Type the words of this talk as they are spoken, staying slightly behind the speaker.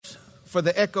for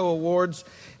the Echo Awards.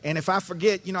 And if I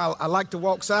forget, I like to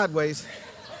walk sideways.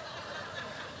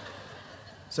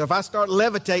 So if I start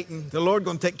levitating, the Lord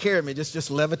going to take care of me. Just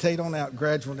levitate on out,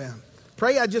 gradual down.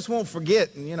 Pray I just won't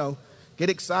forget and, get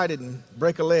excited and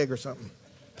break a leg or something.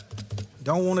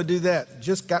 Don't want to do that.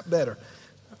 Just got better.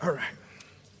 All right.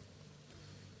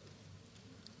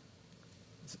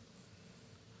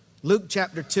 Luke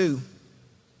chapter 2,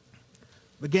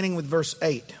 beginning with verse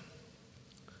 8.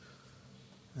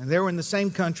 And there were in the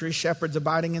same country shepherds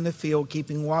abiding in the field,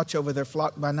 keeping watch over their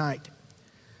flock by night.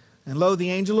 And lo, the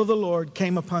angel of the Lord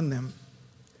came upon them,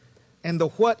 and the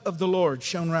what of the Lord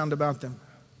shone round about them?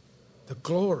 The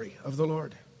glory of the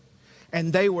Lord.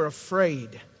 And they were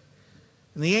afraid.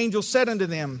 And the angel said unto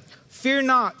them, Fear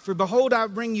not, for behold, I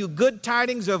bring you good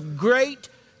tidings of great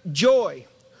joy,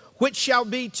 which shall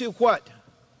be to what?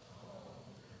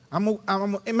 I'm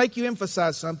going to make you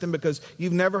emphasize something because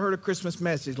you've never heard a Christmas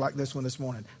message like this one this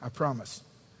morning. I promise.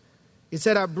 It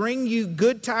said, I bring you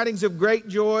good tidings of great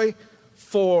joy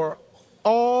for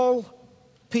all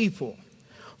people.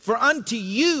 For unto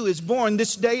you is born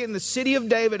this day in the city of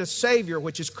David a Savior,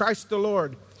 which is Christ the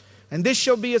Lord. And this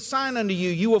shall be a sign unto you.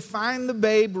 You will find the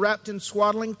babe wrapped in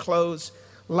swaddling clothes,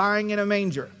 lying in a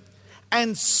manger.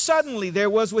 And suddenly there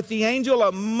was with the angel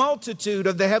a multitude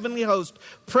of the heavenly host,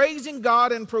 praising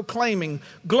God and proclaiming,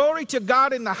 Glory to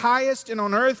God in the highest, and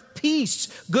on earth peace,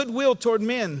 goodwill toward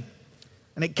men.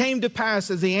 And it came to pass,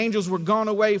 as the angels were gone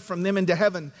away from them into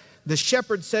heaven, the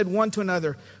shepherds said one to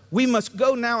another, We must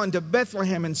go now unto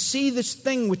Bethlehem, and see this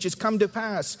thing which is come to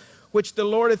pass, which the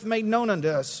Lord hath made known unto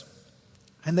us.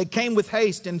 And they came with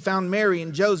haste, and found Mary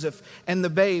and Joseph and the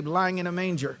babe lying in a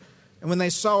manger. And when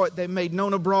they saw it, they made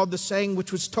known abroad the saying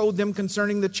which was told them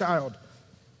concerning the child.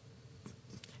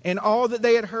 And all that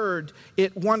they had heard,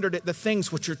 it wondered at the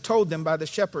things which were told them by the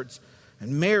shepherds.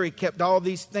 And Mary kept all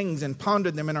these things and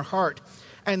pondered them in her heart.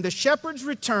 And the shepherds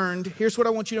returned, here's what I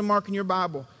want you to mark in your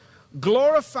Bible,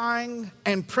 glorifying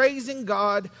and praising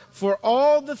God for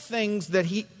all the things that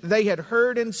they had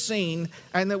heard and seen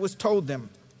and that was told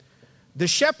them. The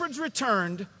shepherds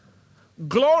returned,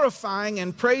 glorifying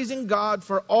and praising God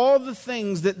for all the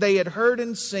things that they had heard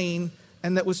and seen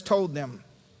and that was told them.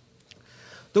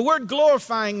 The word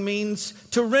glorifying means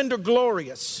to render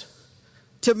glorious,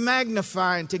 to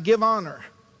magnify and to give honor.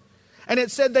 And it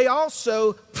said they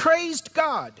also praised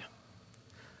God.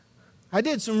 I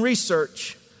did some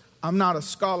research. I'm not a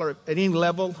scholar at any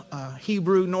level,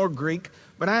 Hebrew nor Greek,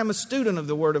 but I am a student of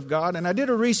the Word of God, and I did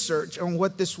a research on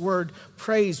what this word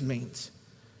praise means.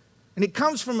 And it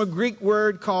comes from a Greek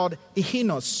word called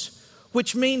ihinos,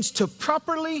 which means to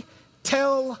properly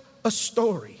tell a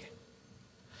story.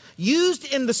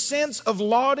 Used in the sense of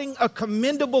lauding a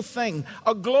commendable thing,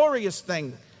 a glorious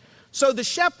thing. So the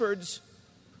shepherds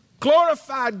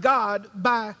glorified God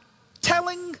by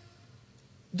telling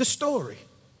the story.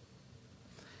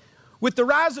 With the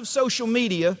rise of social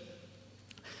media,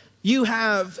 you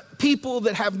have people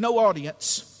that have no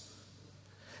audience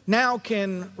now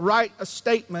can write a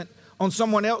statement on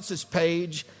someone else's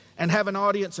page and have an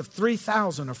audience of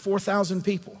 3,000 or 4,000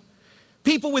 people.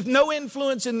 People with no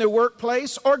influence in their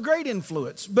workplace or great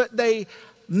influence, but they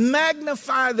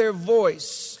magnify their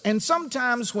voice. And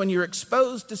sometimes when you're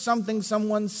exposed to something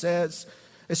someone says,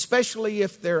 especially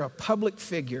if they're a public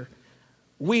figure,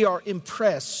 we are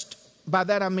impressed. By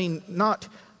that I mean not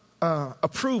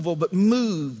approval, but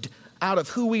moved out of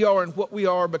who we are and what we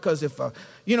are. Because if an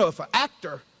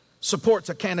actor supports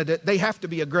a candidate, they have to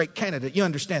be a great candidate. You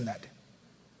understand that?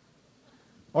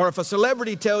 Or if a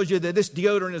celebrity tells you that this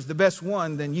deodorant is the best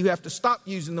one, then you have to stop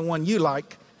using the one you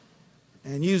like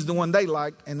and use the one they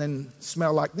like and then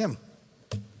smell like them.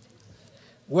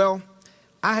 Well,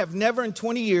 I have never in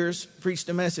 20 years preached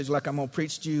a message like I'm going to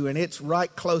preach to you, and it's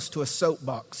right close to a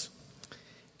soapbox.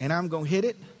 And I'm going to hit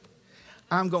it.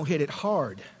 I'm going to hit it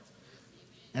hard.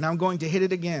 And I'm going to hit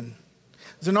it again.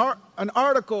 There's an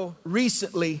article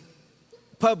recently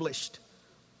published.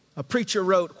 A preacher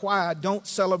wrote, Why I Don't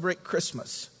Celebrate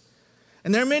Christmas.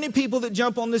 And there are many people that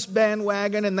jump on this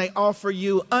bandwagon and they offer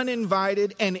you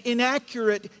uninvited and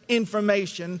inaccurate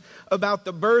information about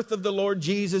the birth of the Lord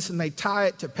Jesus, and they tie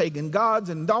it to pagan gods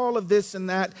and all of this and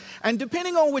that. And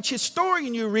depending on which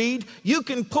historian you read, you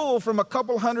can pull from a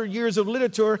couple hundred years of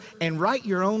literature and write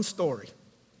your own story.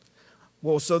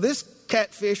 Well, so this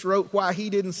catfish wrote why he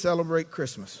didn't celebrate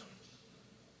Christmas.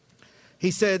 He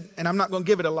said, and I'm not going to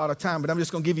give it a lot of time, but I'm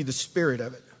just going to give you the spirit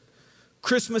of it.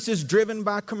 Christmas is driven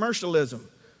by commercialism.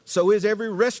 So is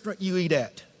every restaurant you eat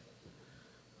at.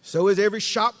 So is every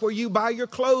shop where you buy your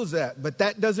clothes at. But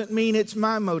that doesn't mean it's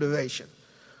my motivation.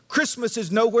 Christmas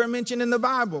is nowhere mentioned in the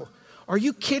Bible. Are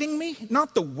you kidding me?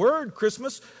 Not the word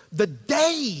Christmas, the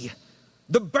day,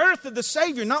 the birth of the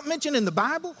Savior, not mentioned in the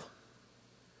Bible.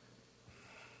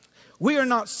 We are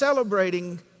not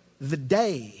celebrating the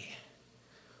day.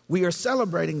 We are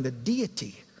celebrating the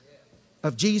deity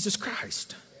of Jesus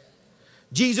Christ.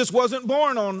 Jesus wasn't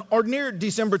born on or near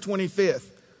December 25th.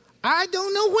 I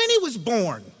don't know when he was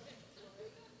born.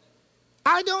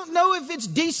 I don't know if it's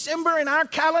December in our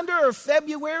calendar or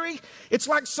February. It's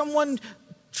like someone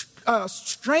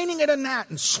straining at a gnat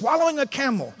and swallowing a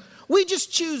camel. We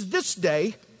just choose this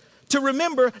day to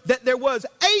remember that there was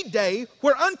a day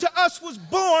where unto us was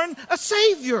born a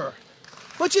Savior,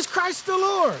 which is Christ the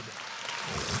Lord.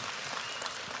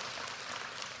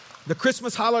 The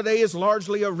Christmas holiday is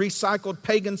largely a recycled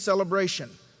pagan celebration.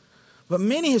 But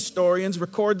many historians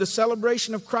record the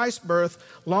celebration of Christ's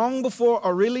birth long before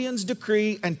Aurelian's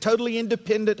decree and totally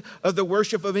independent of the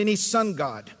worship of any sun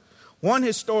god. One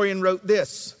historian wrote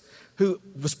this, who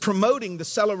was promoting the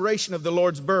celebration of the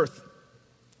Lord's birth.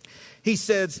 He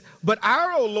says, but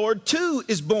our O Lord too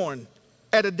is born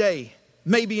at a day,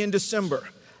 maybe in December.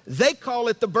 They call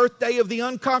it the birthday of the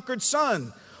unconquered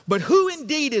sun. But who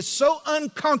indeed is so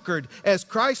unconquered as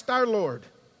Christ our Lord?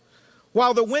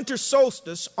 While the winter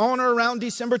solstice on or around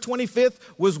December 25th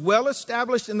was well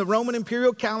established in the Roman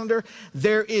imperial calendar,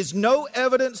 there is no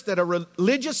evidence that a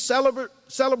religious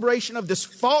celebration of this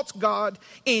false god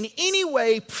in any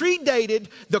way predated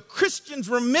the Christians'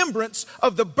 remembrance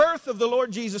of the birth of the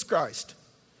Lord Jesus Christ.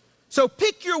 So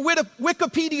pick your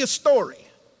Wikipedia story.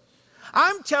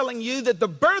 I'm telling you that the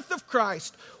birth of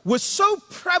Christ was so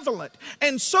prevalent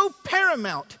and so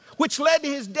paramount, which led to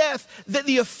his death, that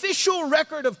the official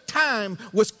record of time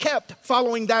was kept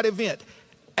following that event.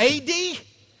 AD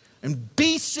and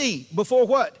BC, before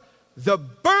what? The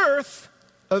birth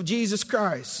of Jesus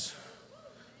Christ.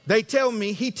 They tell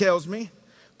me, he tells me,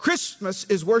 Christmas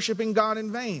is worshiping God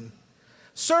in vain.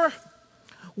 Sir,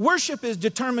 worship is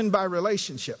determined by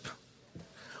relationship.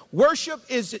 Worship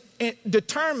is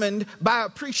determined by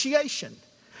appreciation.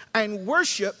 And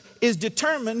worship is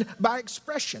determined by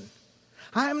expression.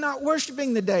 I am not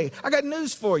worshiping the day. I got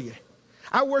news for you.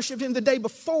 I worshiped him the day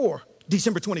before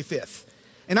December 25th.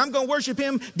 And I'm going to worship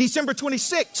him December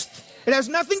 26th. It has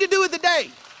nothing to do with the day.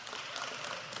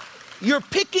 You're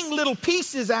picking little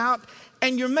pieces out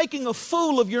and you're making a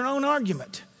fool of your own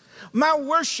argument. My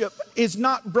worship is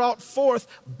not brought forth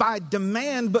by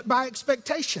demand, but by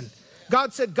expectation.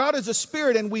 God said God is a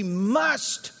spirit and we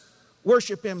must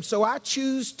worship him. So I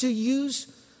choose to use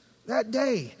that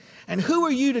day. And who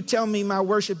are you to tell me my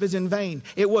worship is in vain?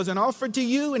 It wasn't offered to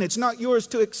you and it's not yours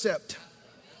to accept.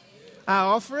 I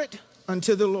offer it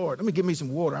unto the Lord. Let me give me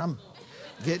some water. I'm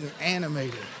getting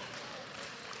animated.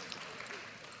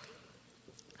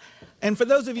 And for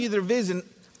those of you that are visiting,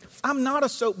 I'm not a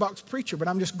soapbox preacher, but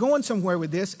I'm just going somewhere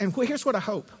with this. And here's what I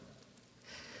hope.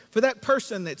 For that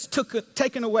person that's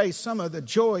taken away some of the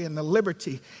joy and the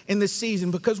liberty in this season,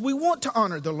 because we want to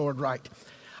honor the Lord right.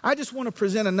 I just want to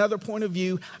present another point of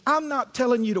view. I'm not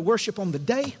telling you to worship on the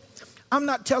day. I'm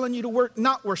not telling you to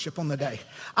not worship on the day.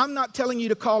 I'm not telling you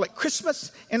to call it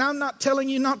Christmas, and I'm not telling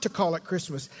you not to call it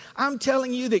Christmas. I'm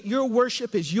telling you that your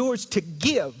worship is yours to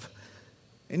give.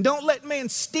 And don't let man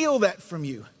steal that from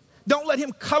you. Don't let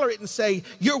him color it and say,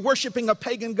 you're worshiping a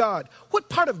pagan God. What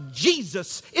part of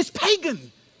Jesus is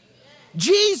pagan?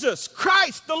 Jesus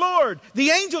Christ the Lord,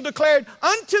 the angel declared,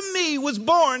 unto me was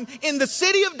born in the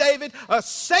city of David a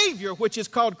Savior, which is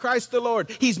called Christ the Lord.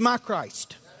 He's my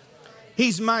Christ.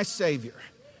 He's my Savior.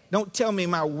 Don't tell me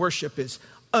my worship is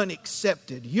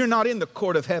unaccepted. You're not in the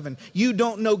court of heaven. You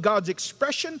don't know God's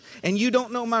expression and you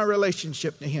don't know my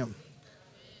relationship to him.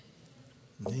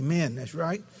 Amen. That's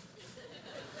right.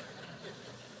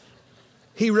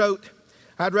 He wrote,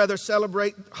 I'd rather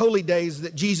celebrate holy days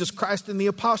that Jesus Christ and the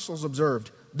apostles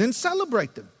observed than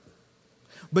celebrate them.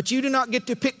 But you do not get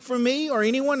to pick for me or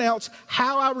anyone else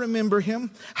how I remember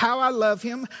him, how I love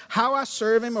him, how I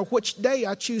serve him, or which day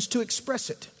I choose to express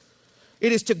it.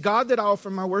 It is to God that I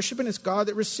offer my worship, and it's God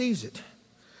that receives it.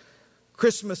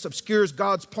 Christmas obscures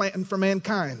God's plan for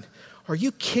mankind. Are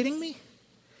you kidding me?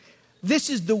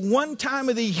 This is the one time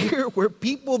of the year where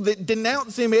people that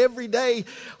denounce him every day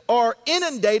are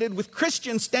inundated with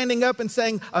Christians standing up and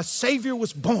saying, a Savior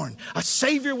was born. A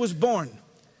Savior was born.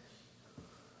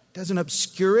 It doesn't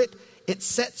obscure it. It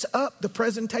sets up the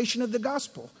presentation of the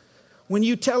gospel. When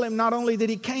you tell him not only that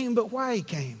he came, but why he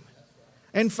came.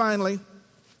 And finally,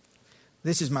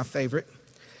 this is my favorite.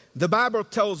 The Bible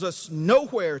tells us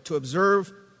nowhere to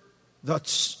observe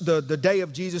the day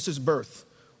of Jesus' birth.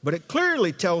 But it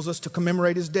clearly tells us to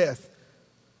commemorate his death.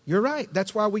 You're right.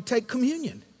 That's why we take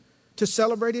communion, to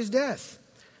celebrate his death.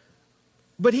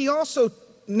 But he also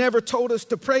never told us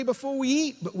to pray before we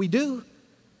eat, but we do.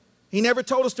 He never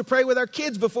told us to pray with our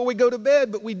kids before we go to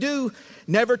bed, but we do.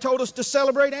 Never told us to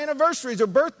celebrate anniversaries or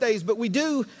birthdays, but we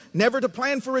do. Never to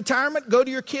plan for retirement, go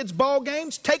to your kids' ball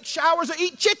games, take showers, or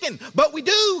eat chicken, but we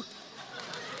do.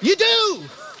 You do.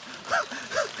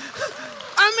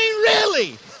 I mean,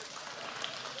 really.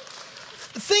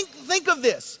 Think of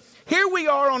this. Here we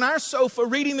are on our sofa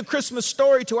reading the Christmas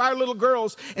story to our little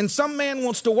girls, and some man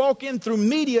wants to walk in through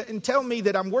media and tell me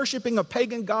that I'm worshiping a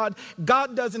pagan God.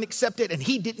 God doesn't accept it, and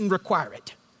he didn't require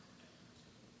it.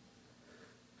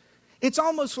 It's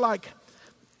almost like,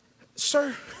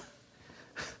 sir,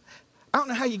 I don't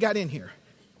know how you got in here,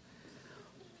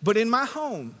 but in my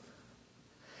home,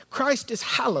 Christ is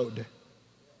hallowed.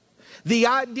 The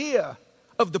idea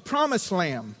of the promised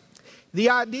lamb, the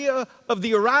idea of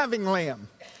the arriving lamb,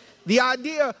 the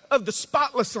idea of the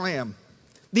spotless lamb,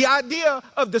 the idea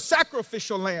of the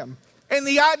sacrificial lamb, and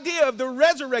the idea of the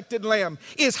resurrected lamb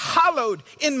is hallowed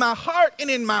in my heart and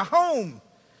in my home.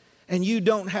 And you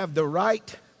don't have the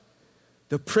right,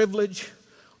 the privilege,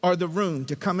 or the room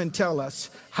to come and tell us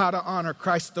how to honor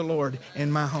Christ the Lord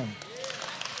in my home.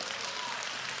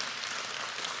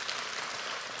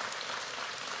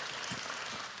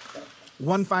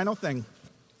 One final thing.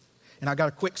 And I got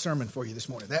a quick sermon for you this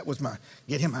morning. That was my,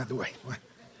 get him out of the way.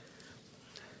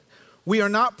 We are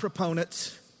not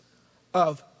proponents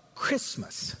of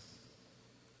Christmas.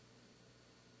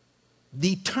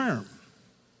 The term,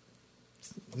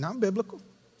 not biblical.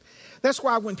 That's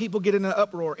why when people get in an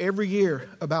uproar every year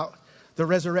about the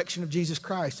resurrection of Jesus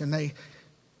Christ and they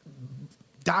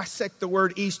dissect the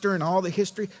word Easter and all the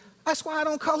history, that's why I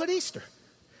don't call it Easter.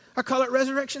 I call it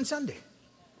Resurrection Sunday.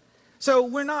 So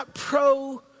we're not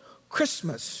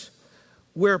pro-Christmas.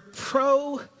 We're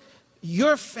pro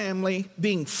your family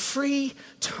being free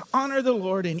to honor the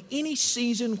Lord in any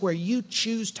season where you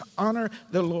choose to honor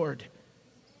the Lord.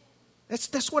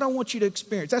 That's what I want you to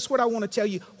experience. That's what I want to tell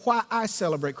you why I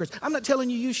celebrate Christmas. I'm not telling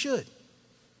you you should,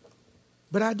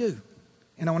 but I do.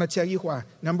 And I want to tell you why.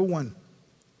 Number one,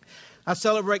 I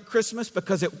celebrate Christmas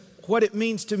because what it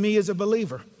means to me as a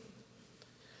believer.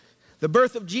 The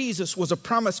birth of Jesus was a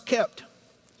promise kept.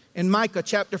 In Micah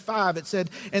chapter 5, it said,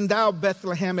 "And thou,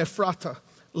 Bethlehem Ephratah,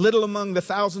 little among the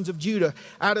thousands of Judah,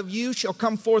 out of you shall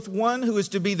come forth one who is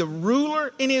to be the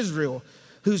ruler in Israel,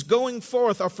 whose going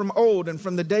forth are from old and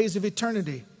from the days of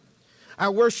eternity." I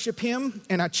worship him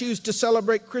and I choose to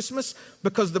celebrate Christmas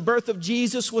because the birth of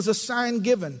Jesus was a sign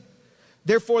given.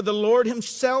 Therefore the Lord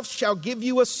himself shall give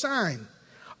you a sign.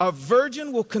 A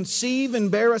virgin will conceive and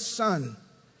bear a son,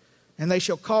 and they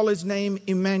shall call his name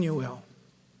Emmanuel.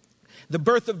 The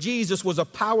birth of Jesus was a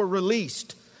power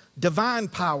released. Divine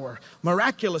power,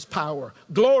 miraculous power,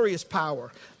 glorious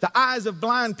power. The eyes of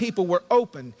blind people were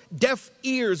opened. Deaf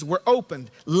ears were opened.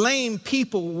 Lame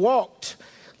people walked.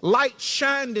 Light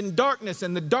shined in darkness,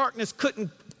 and the darkness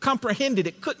couldn't comprehend it.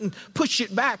 It couldn't push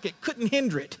it back. It couldn't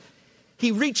hinder it.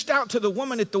 He reached out to the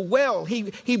woman at the well.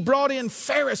 He brought in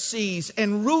Pharisees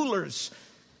and rulers,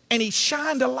 and he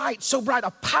shined a light so bright,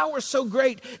 a power so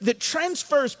great that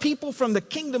transfers people from the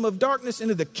kingdom of darkness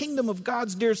into the kingdom of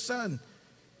God's dear Son.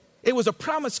 It was a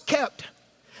promise kept,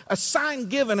 a sign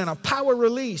given, and a power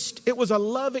released. It was a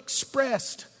love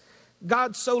expressed.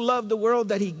 God so loved the world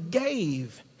that he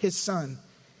gave his Son.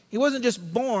 He wasn't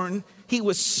just born, he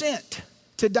was sent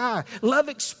to die. Love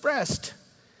expressed.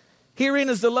 Herein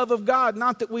is the love of God,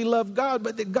 not that we love God,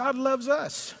 but that God loves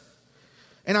us.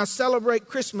 And I celebrate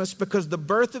Christmas because the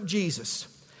birth of Jesus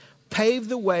paved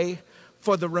the way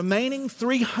for the remaining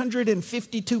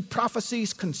 352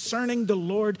 prophecies concerning the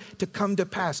Lord to come to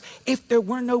pass. If there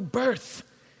were no birth,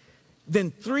 then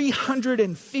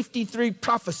 353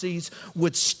 prophecies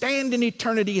would stand in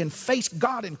eternity and face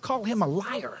God and call him a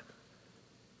liar.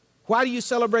 Why do you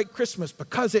celebrate Christmas?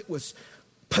 Because it was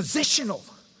positional.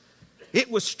 It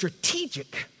was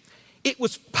strategic. It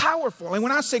was powerful. And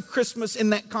when I say Christmas in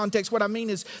that context, what I mean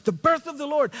is the birth of the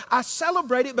Lord. I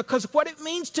celebrate it because of what it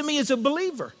means to me as a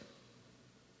believer.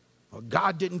 Well,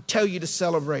 God didn't tell you to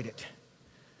celebrate it.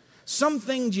 Some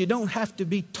things you don't have to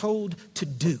be told to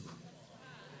do.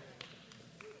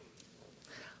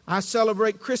 I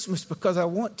celebrate Christmas because I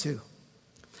want to.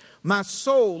 My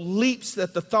soul leaps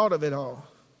at the thought of it all.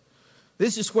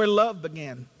 This is where love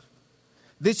began.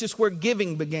 This is where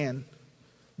giving began.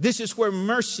 This is where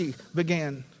mercy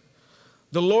began.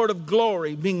 The Lord of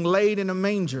glory being laid in a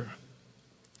manger.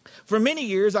 For many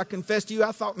years, I confess to you,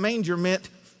 I thought manger meant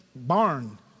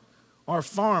barn or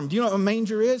farm. Do you know what a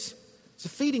manger is? It's a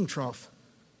feeding trough.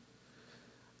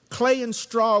 Clay and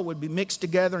straw would be mixed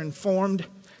together and formed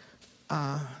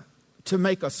to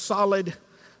make a solid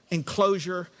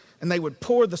enclosure And they would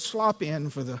pour the slop in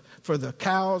for the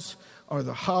cows or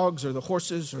the hogs or the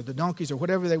horses or the donkeys or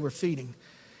whatever they were feeding.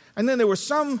 And then there were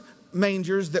some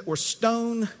mangers that were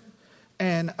stone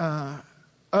and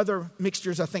other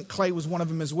mixtures. I think clay was one of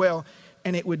them as well.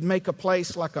 And it would make a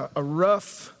place like a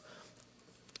rough,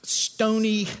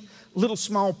 stony, little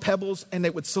small pebbles, and they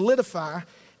would solidify,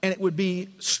 and it would be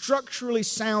structurally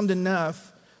sound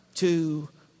enough to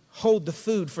hold the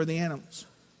food for the animals.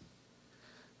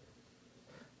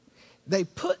 They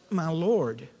put my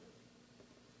Lord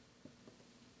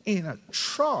in a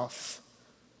trough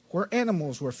where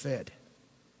animals were fed.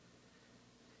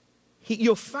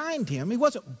 You'll find him. He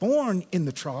wasn't born in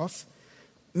the trough.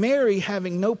 Mary,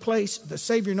 having no place, the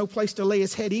Savior, no place to lay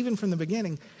his head, even from the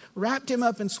beginning, wrapped him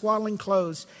up in swaddling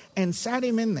clothes and sat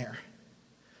him in there.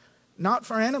 Not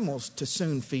for animals to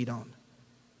soon feed on,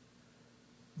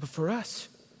 but for us.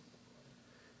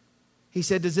 He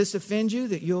said, does this offend you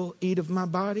that you'll eat of my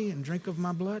body and drink of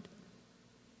my blood?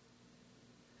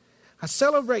 I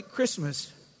celebrate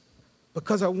Christmas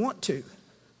because I want to.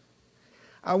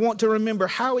 I want to remember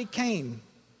how he came.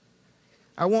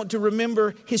 I want to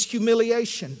remember his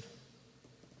humiliation.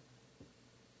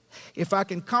 If I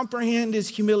can comprehend his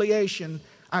humiliation,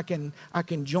 I can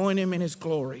join him in his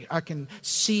glory. I can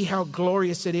see how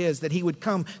glorious it is that he would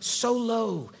come so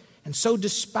low and so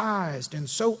despised and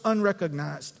so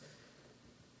unrecognized.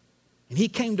 And he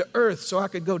came to earth so I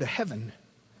could go to heaven.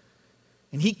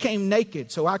 And he came naked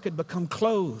so I could become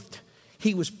clothed.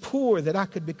 He was poor that I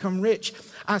could become rich.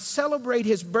 I celebrate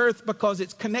his birth because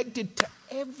it's connected to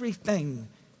everything.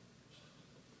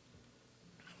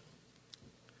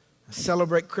 I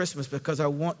celebrate Christmas because I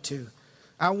want to.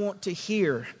 I want to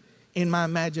hear in my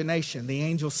imagination the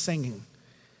angels singing.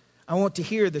 I want to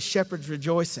hear the shepherds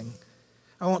rejoicing.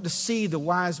 I want to see the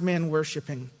wise men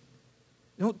worshiping.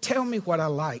 Don't tell me what I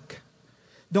like.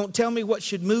 Don't tell me what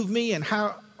should move me and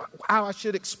how I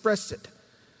should express it.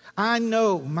 I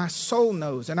know, my soul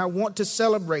knows, and I want to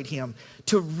celebrate him,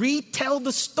 to retell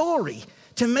the story,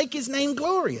 to make his name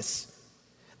glorious.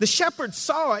 The shepherds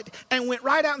saw it and went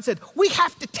right out and said, we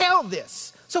have to tell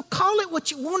this. So call it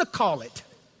what you want to call it.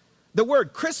 The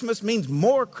word Christmas means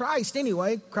more Christ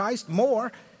anyway, Christ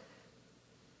more.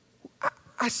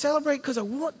 I celebrate because I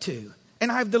want to,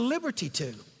 and I have the liberty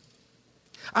to.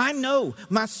 I know,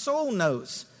 my soul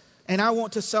knows, and I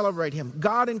want to celebrate him.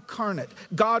 God incarnate,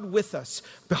 God with us.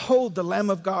 Behold the Lamb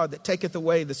of God that taketh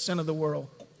away the sin of the world.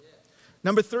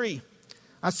 Number 3,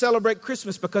 I celebrate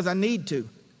Christmas because I need to.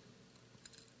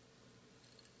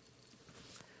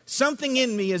 Something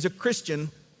in me as a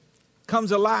Christian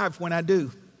comes alive when I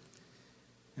do.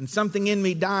 And something in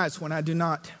me dies when I do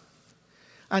not.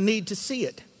 I need to see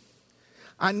it.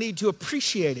 I need to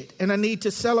appreciate it, and I need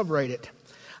to celebrate it.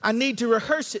 I need to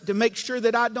rehearse it to make sure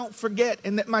that I don't forget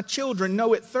and that my children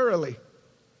know it thoroughly.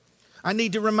 I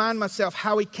need to remind myself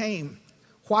how he came,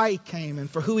 why he came, and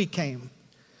for who he came.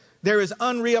 There is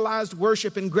unrealized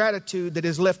worship and gratitude that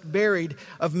is left buried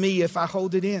of me if I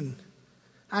hold it in.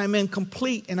 I am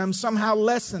incomplete and I'm somehow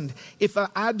lessened if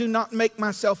I do not make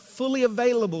myself fully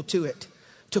available to it,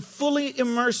 to fully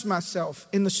immerse myself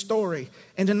in the story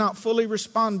and to not fully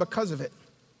respond because of it.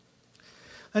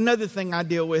 Another thing I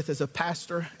deal with as a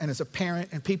pastor and as a parent,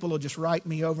 and people will just write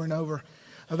me over and over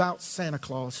about Santa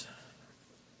Claus.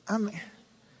 I mean,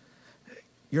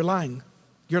 you're lying.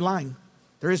 You're lying.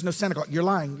 There is no Santa Claus. You're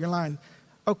lying. You're lying.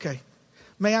 Okay.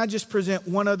 May I just present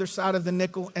one other side of the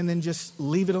nickel and then just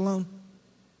leave it alone?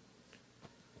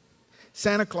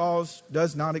 Santa Claus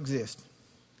does not exist.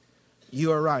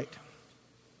 You are right.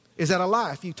 Is that a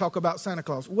lie if you talk about Santa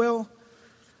Claus? Well,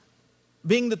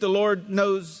 being that the Lord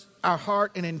knows our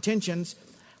heart and intentions,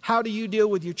 how do you deal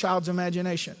with your child's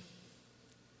imagination?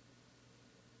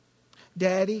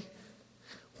 Daddy,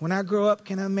 when I grow up,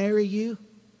 can I marry you?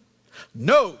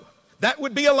 No, that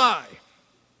would be a lie.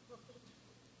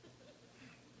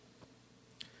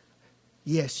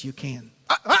 Yes, you can.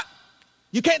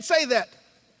 You can't say that.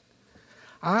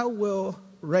 I will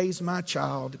raise my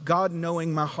child, God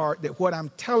knowing my heart, that what I'm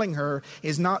telling her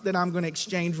is not that I'm going to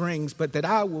exchange rings, but that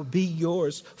I will be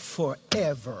yours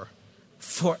forever.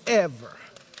 Forever.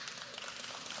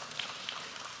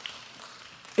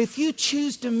 If you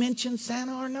choose to mention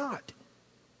Santa or not,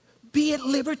 be at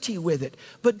liberty with it.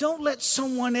 But don't let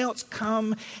someone else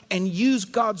come and use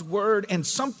God's word and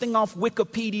something off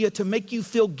Wikipedia to make you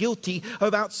feel guilty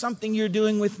about something you're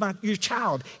doing with your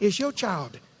child. It's your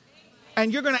child.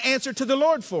 And you're going to answer to the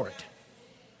Lord for it.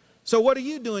 So what are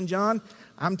you doing, John?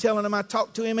 I'm telling him I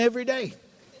talk to him every day.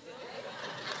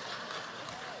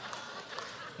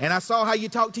 And I saw how you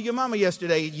talked to your mama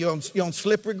yesterday. You're on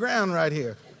slippery ground right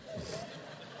here.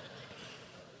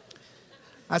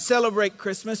 I celebrate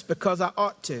Christmas because I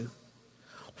ought to.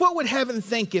 What would heaven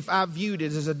think if I viewed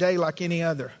it as a day like any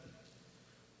other?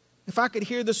 If I could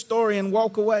hear the story and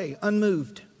walk away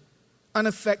unmoved,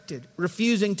 unaffected,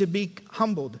 refusing to be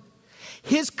humbled.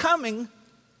 His coming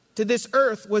to this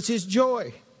earth was his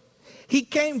joy. He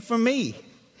came for me.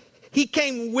 He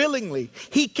came willingly.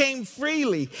 He came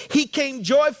freely. He came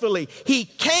joyfully. He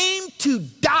came to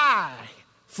die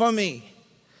for me.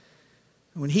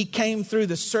 When he came through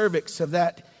the cervix of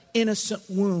that innocent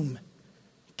womb,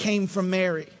 came from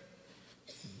Mary,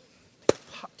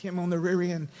 popped him on the rear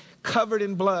end, covered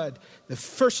in blood. The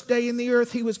first day in the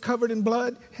earth he was covered in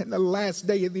blood, and the last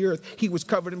day in the earth he was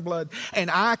covered in blood. And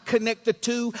I connect the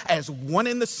two as one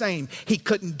and the same. He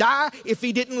couldn't die if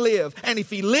he didn't live, and if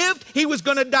he lived, he was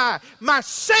going to die. My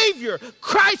Savior,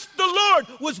 Christ the Lord,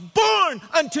 was born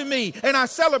unto me, and I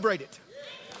celebrate it.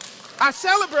 I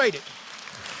celebrate it.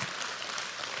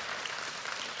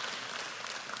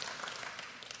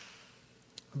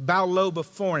 Bow low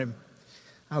before him.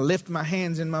 I lift my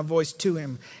hands and my voice to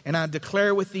him, and I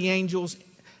declare with the angels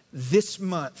this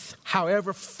month,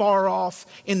 however far off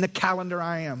in the calendar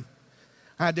I am,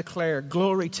 I declare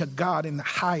glory to God in the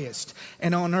highest,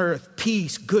 and on earth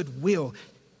peace, goodwill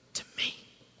to me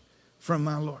from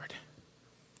my Lord.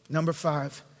 Number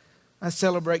 5, I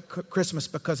celebrate Christmas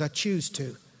because I choose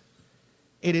to.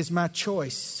 It is my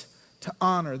choice to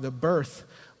honor the birth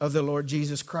of the Lord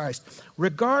Jesus Christ,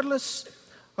 regardless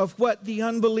of what the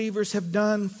unbelievers have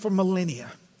done for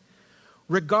millennia.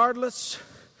 Regardless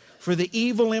for the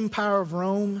evil empire of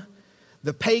Rome,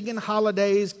 the pagan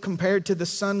holidays compared to the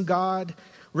sun god,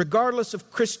 regardless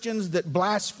of Christians that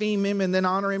blaspheme him and then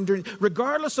honor him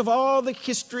regardless of all the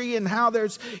history and how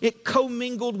it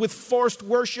commingled with forced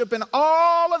worship and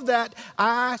all of that,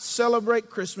 I celebrate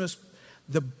Christmas,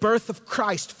 the birth of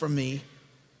Christ for me,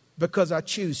 because I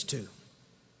choose to.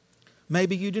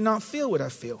 Maybe you do not feel what I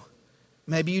feel.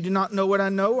 Maybe you do not know what I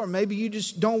know, or maybe you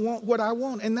just don't want what I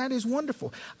want, and that is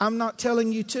wonderful. I'm not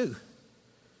telling you to.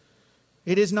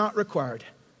 It is not required.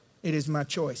 It is my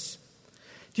choice.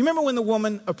 Do you remember when the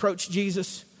woman approached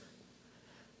Jesus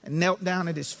and knelt down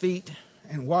at his feet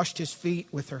and washed his feet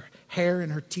with her hair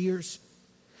and her tears?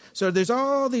 So there's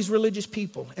all these religious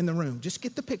people in the room. Just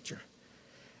get the picture.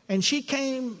 And she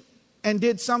came and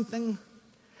did something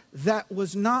that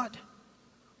was not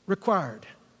required,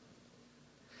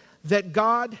 that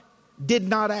God did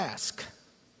not ask,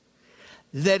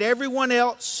 that everyone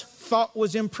else thought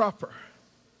was improper.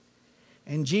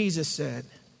 And Jesus said,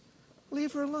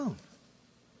 leave her alone.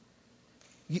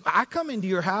 I come into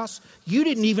your house, you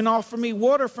didn't even offer me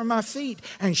water for my feet,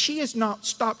 and she has not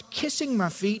stopped kissing my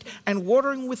feet and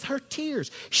watering with her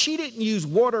tears. She didn't use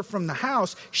water from the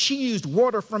house, she used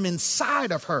water from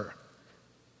inside of her.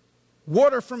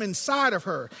 Water from inside of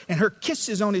her, and her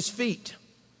kisses on his feet.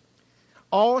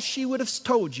 All she would have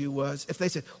told you was, if they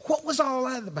said, what was all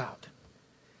that about?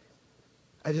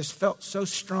 I just felt so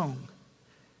strong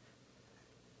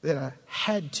that I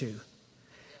had to,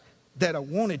 that I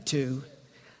wanted to,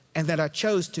 and that I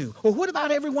chose to. Well, what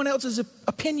about everyone else's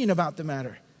opinion about the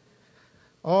matter?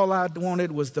 All I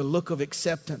wanted was the look of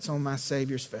acceptance on my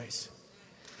Savior's face.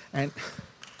 And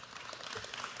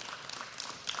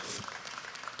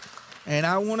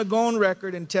I want to go on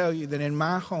record and tell you that in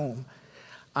my home,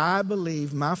 I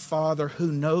believe my Father, who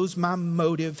knows my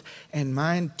motive and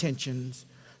my intentions,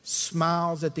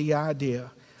 smiles at the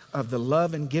idea of the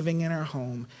love and giving in our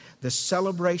home, the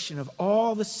celebration of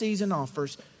all the season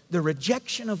offers, the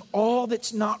rejection of all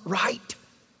that's not right.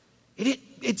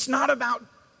 It's not about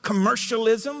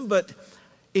commercialism, but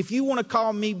if you want to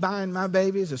call me buying my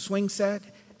babies a swing set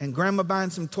and grandma buying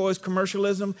some toys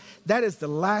commercialism, that is the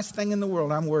last thing in the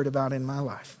world I'm worried about in my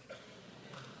life.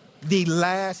 The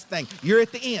last thing. You're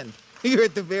at the end. You're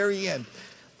at the very end.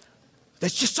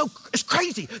 That's just it's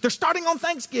crazy. They're starting on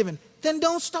Thanksgiving. Then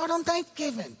don't start on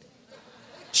Thanksgiving.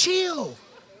 Chill.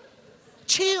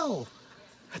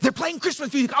 They're playing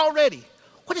Christmas music already.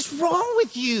 What is wrong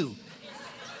with you?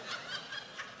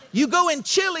 You go in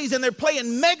Chili's and they're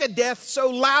playing Megadeth so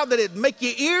loud that it make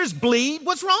your ears bleed.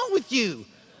 What's wrong with you?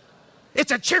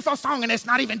 It's a cheerful song and it's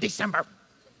not even December.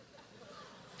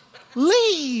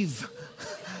 Leave.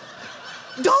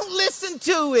 Don't listen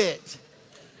to it.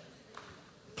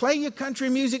 Play your country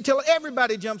music till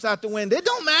everybody jumps out the window. It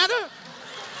don't matter.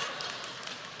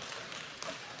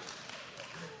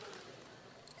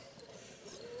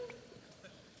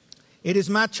 It is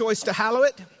my choice to hallow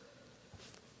it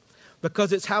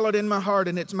because it's hallowed in my heart,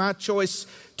 and it's my choice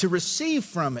to receive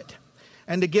from it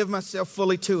and to give myself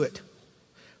fully to it.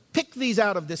 Pick these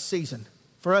out of this season.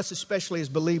 For us, especially as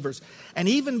believers, and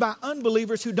even by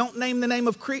unbelievers who don't name the name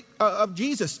of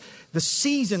Jesus, the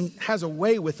season has a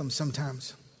way with them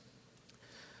sometimes.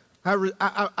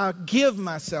 I give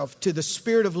myself to the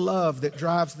spirit of love that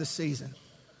drives the season.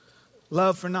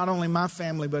 Love for not only my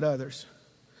family, but others.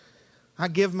 I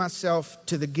give myself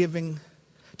to the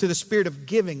spirit of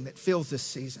giving that fills this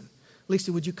season.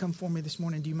 Lisa, would you come for me this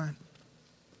morning? Do you mind?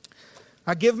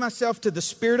 I give myself to the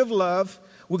spirit of love.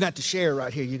 We're going to have to share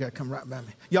right here. You got to come right by me.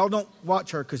 Y'all don't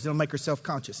watch her because it'll make her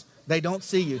self-conscious. They don't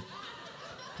see you.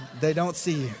 They don't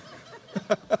see you.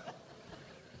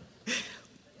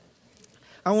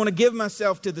 I want to give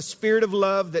myself to the spirit of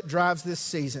love that drives this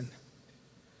season.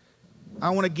 I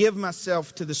want to give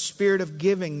myself to the spirit of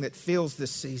giving that fills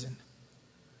this season.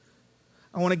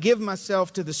 I want to give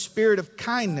myself to the spirit of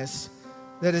kindness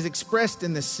that is expressed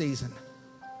in this season.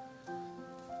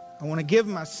 I want to give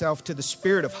myself to the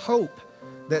spirit of hope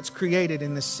that's created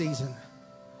in this season.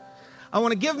 I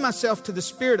want to give myself to the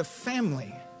spirit of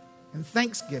family and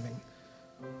thanksgiving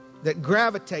that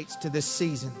gravitates to this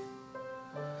season.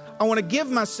 I want to give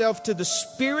myself to the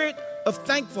spirit of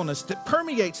thankfulness that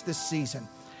permeates this season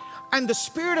and the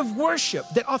spirit of worship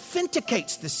that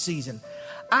authenticates this season.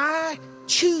 I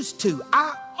choose to,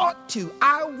 I ought to,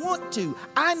 I want to,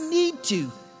 I need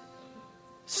to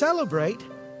celebrate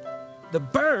the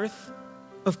birth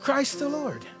of Christ the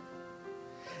Lord.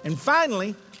 And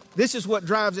finally, this is what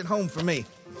drives it home for me.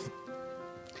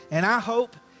 And I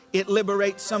hope it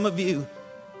liberates some of you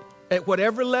at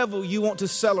whatever level you want to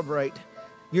celebrate.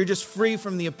 You're just free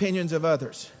from the opinions of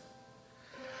others.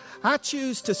 I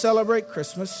choose to celebrate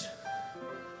Christmas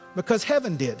because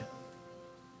heaven did.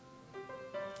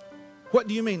 What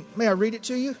do you mean? May I read it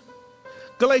to you?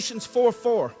 Galatians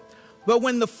 4:4. But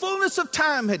when the fullness of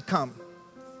time had come,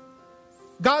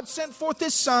 God sent forth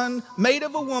his Son, made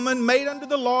of a woman, made under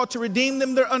the law, to redeem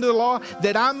them that are under the law,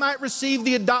 that I might receive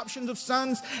the adoptions of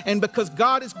sons. And because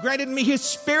God has granted me his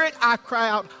Spirit, I cry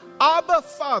out, Abba,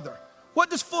 Father. What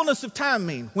does fullness of time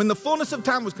mean? When the fullness of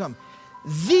time was come,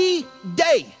 the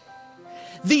day,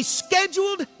 the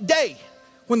scheduled day,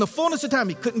 when the fullness of time,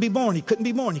 he couldn't be born, he couldn't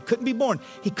be born, he couldn't be born,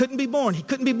 he couldn't be born, he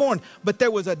couldn't be born. But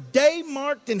there was a day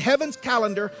marked in heaven's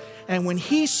calendar, and when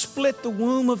he split the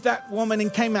womb of that woman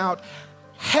and came out,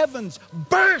 heavens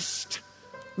burst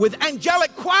with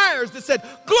angelic choirs that said,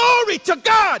 glory to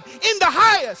God in the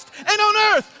highest, and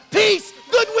on earth, peace,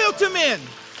 goodwill to men.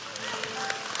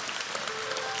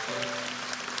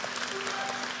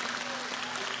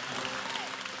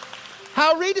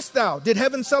 How readest thou? Did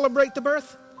heaven celebrate the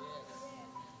birth?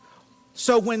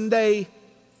 So when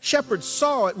shepherds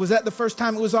saw it, was that the first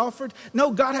time it was offered? No,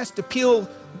 God has to peel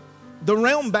the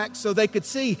realm back so they could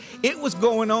see it was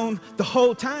going on the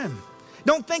whole time.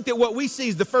 Don't think that what we see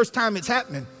is the first time it's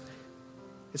happening.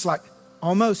 It's like,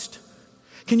 almost.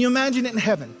 Can you imagine it in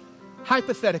heaven?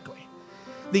 Hypothetically,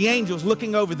 the angels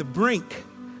looking over the brink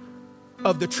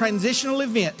of the transitional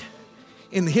event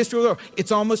in the history of the world.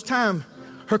 It's almost time.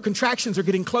 Her contractions are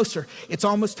getting closer. It's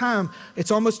almost time. It's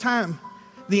almost time.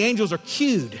 The angels are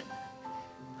cued.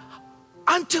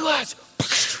 Unto us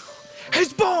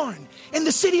is born in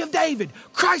the city of David,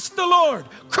 Christ the Lord,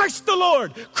 Christ the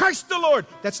Lord, Christ the Lord.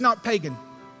 That's not pagan.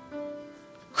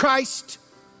 Christ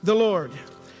the Lord.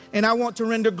 And I want to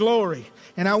render glory,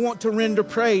 and I want to render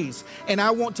praise, and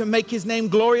I want to make his name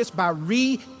glorious by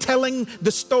retelling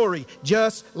the story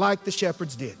just like the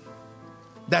shepherds did.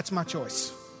 That's my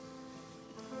choice.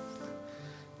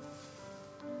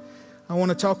 I want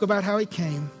to talk about how he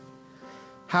came,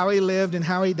 how he lived, and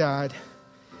how he died,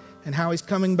 and how he's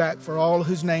coming back for all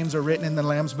whose names are written in the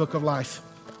Lamb's Book of Life.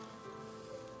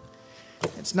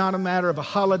 It's not a matter of a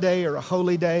holiday or a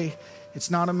holy day.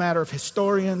 It's not a matter of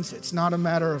historians. It's not a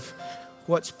matter of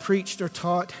what's preached or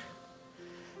taught.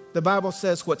 The Bible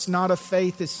says what's not of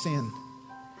faith is sin.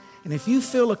 And if you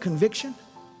feel a conviction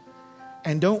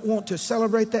and don't want to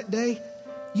celebrate that day,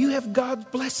 you have God's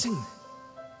blessing.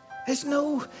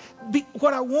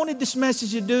 What I wanted this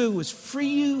message to do was free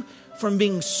you from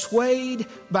being swayed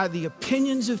by the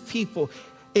opinions of people.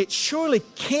 It surely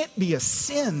can't be a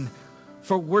sin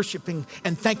for worshiping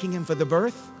and thanking him for the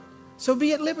birth. So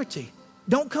be at liberty.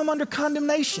 Don't come under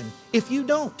condemnation if you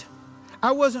don't.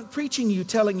 I wasn't preaching to you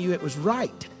telling you it was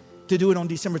right to do it on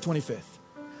December 25th.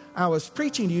 I was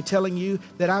preaching to you telling you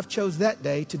that I've chose that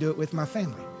day to do it with my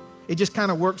family. It just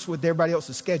kind of works with everybody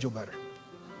else's schedule better.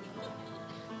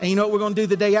 And you know what we're going to do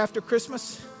the day after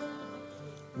Christmas?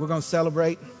 We're going to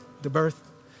celebrate the birth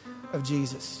of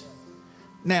Jesus.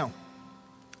 Now,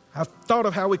 I've thought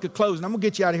of how we could close, and I'm going to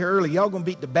get you out of here early. Y'all going to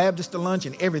beat the Baptist to lunch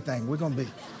and everything. We're going to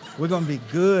be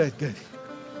good.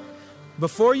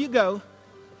 Before you go,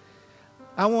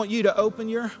 I want you to open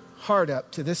your heart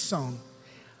up to this song.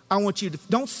 I want you to,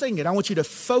 don't sing it. I want you to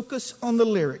focus on the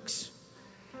lyrics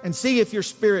and see if your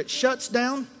spirit shuts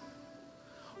down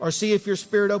or see if your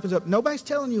spirit opens up. Nobody's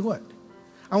telling you what.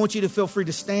 I want you to feel free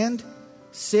to stand,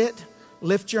 sit,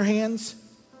 lift your hands,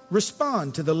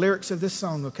 respond to the lyrics of this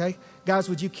song, okay? Guys,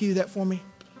 would you cue that for me?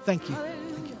 Thank you.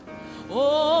 Thank you.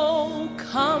 Oh,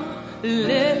 come,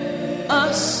 let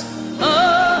us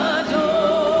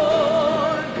adore.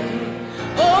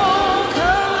 Oh,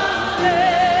 come,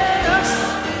 let us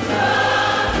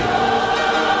adore.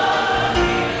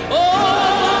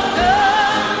 Oh,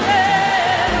 come,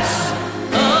 let us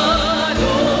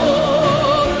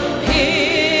adore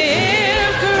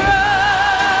Him, Christ.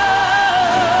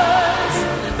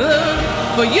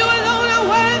 For you alone are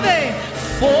worthy,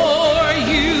 for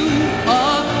you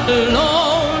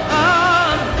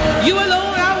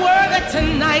alone are worthy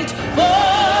tonight.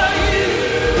 For you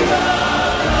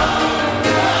alone are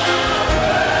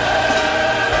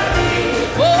worthy.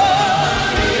 For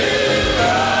you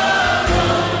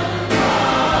alone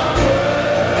are worthy.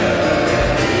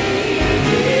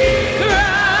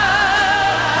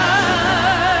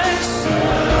 Christ.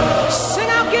 Sin,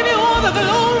 I'll give you all the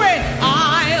glory.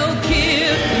 I'll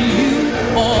give you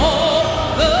all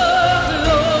the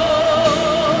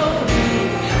glory.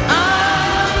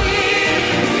 I'll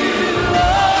give you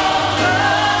all the glory.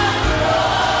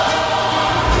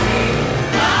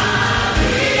 I'll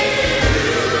give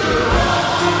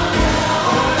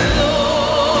you all the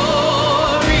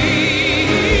glory.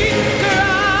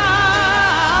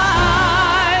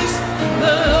 Christ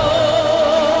the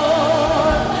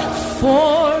Lord,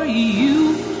 for you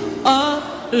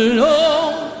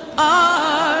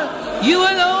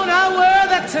alone are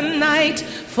worthy tonight.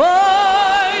 For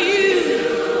you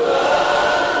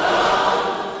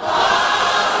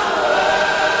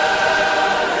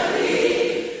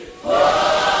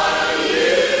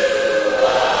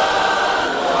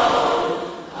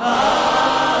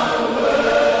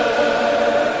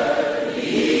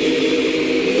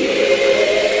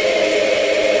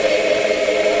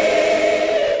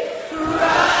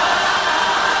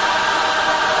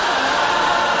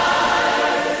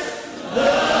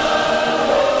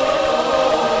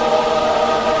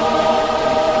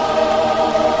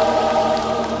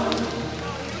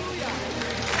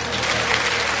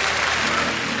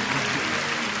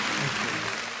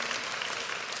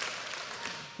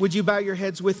Would you bow your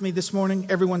heads with me this morning?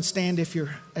 Everyone stand if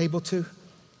you're able to.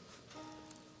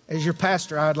 As your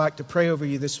pastor, I'd like to pray over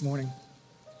you this morning.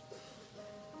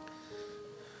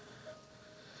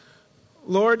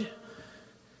 Lord,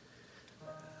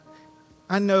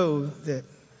 I know that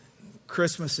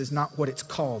Christmas is not what it's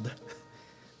called.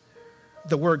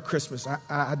 The word Christmas,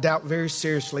 I doubt very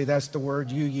seriously that's the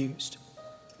word you used.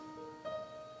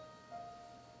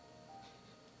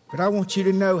 But I want you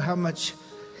to know how much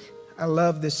I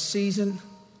love this season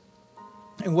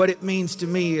and what it means to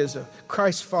me as a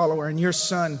Christ follower and your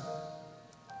son.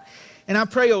 And I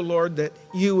pray, oh Lord, that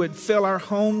you would fill our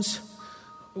homes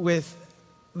with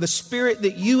the spirit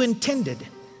that you intended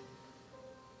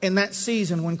in that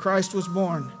season when Christ was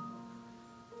born.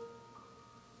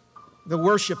 The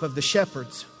worship of the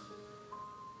shepherds,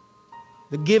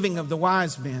 the giving of the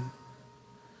wise men.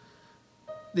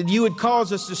 That you would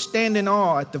cause us to stand in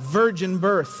awe at the virgin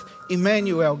birth,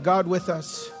 Emmanuel, God with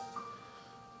us.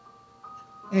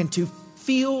 And to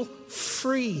feel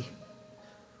free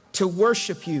to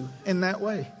worship you in that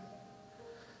way.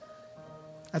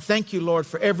 I thank you, Lord,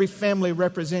 for every family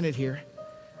represented here.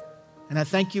 And I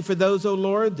thank you for those, oh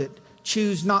Lord, that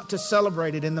choose not to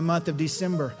celebrate it in the month of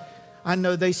December. I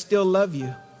know they still love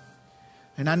you.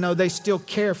 And I know they still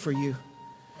care for you.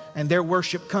 And their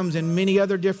worship comes in many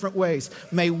other different ways.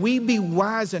 May we be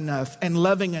wise enough and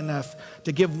loving enough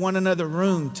to give one another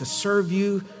room to serve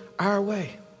you our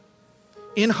way.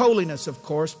 In holiness, of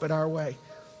course, but our way.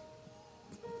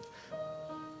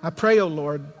 I pray, oh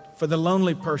Lord, for the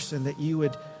lonely person that you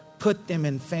would put them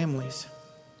in families.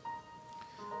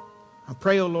 I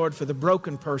pray, oh Lord, for the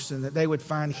broken person that they would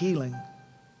find healing.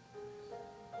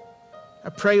 I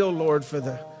pray, oh Lord, for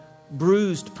the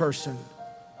bruised person,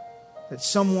 that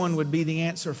someone would be the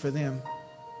answer for them.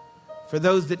 For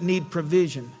those that need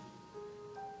provision,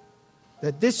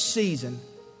 that this season,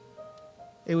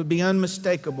 it would be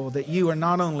unmistakable that you are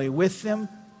not only with them,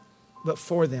 but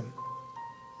for them.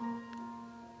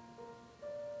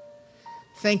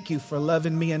 Thank you for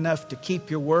loving me enough to keep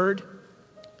your word,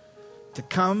 to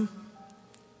come,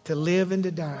 to live, and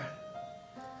to die.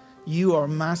 You are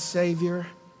my Savior.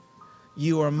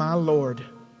 You are my Lord.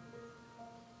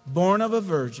 Born of a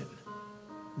virgin,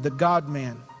 the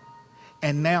God-man,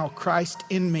 and now Christ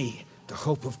in me, the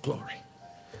hope of glory.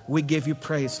 We give you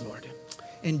praise, Lord.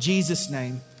 In Jesus'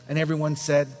 name. And everyone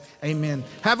said, amen.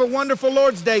 Have a wonderful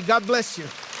Lord's Day. God bless you.